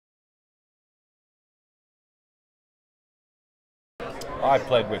I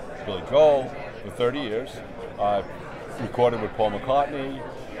played with Billy Joel for 30 years. I've recorded with Paul McCartney.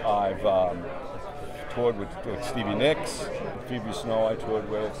 I've toured with Stevie Nicks. Phoebe Snow I toured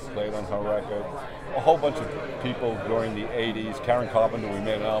with, played on her record. A whole bunch of people during the 80s. Karen Carpenter, we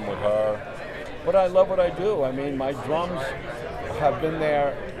made an album with her. But I love what I do. I mean, my drums have been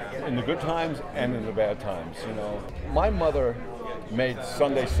there in the good times and in the bad times, you know. My mother made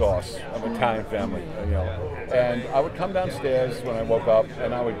Sunday sauce. I'm an Italian family, you know. And I would come downstairs when I woke up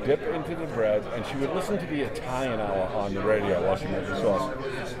and I would dip into the bread and she would listen to the Italian hour on the radio while she made the sauce.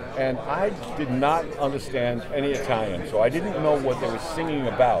 And I did not understand any Italian, so I didn't know what they were singing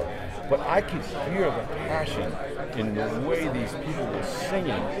about. But I could hear the passion in the way these people were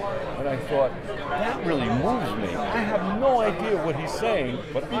singing. And I thought, that really moves me. I have no idea what he's saying,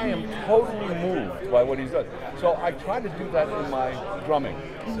 but I am totally moved by what he's done. So I try to do that in my drumming.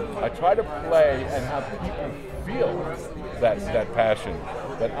 I try to play and have people feel that passion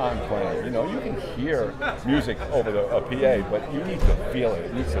that I'm playing. You know, you can hear music over a PA, but you need to feel it.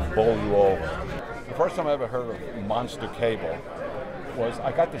 It needs to bowl you over. The first time I ever heard of Monster Cable was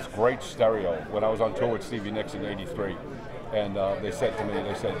I got this great stereo when I was on tour with Stevie Nicks in '83. And they said to me,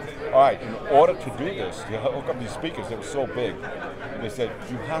 all right, in order to do this, to hook up these speakers, they were so big, they said,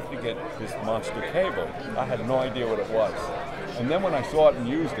 you have to get this Monster Cable. I had no idea what it was. And then when I saw it and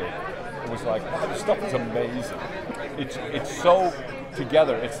used it, it was like, wow, this stuff is amazing. It's so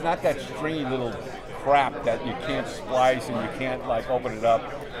together. It's not that stringy little crap that you can't splice and you can't like open it up.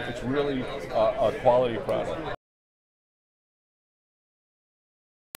 It's really a quality product.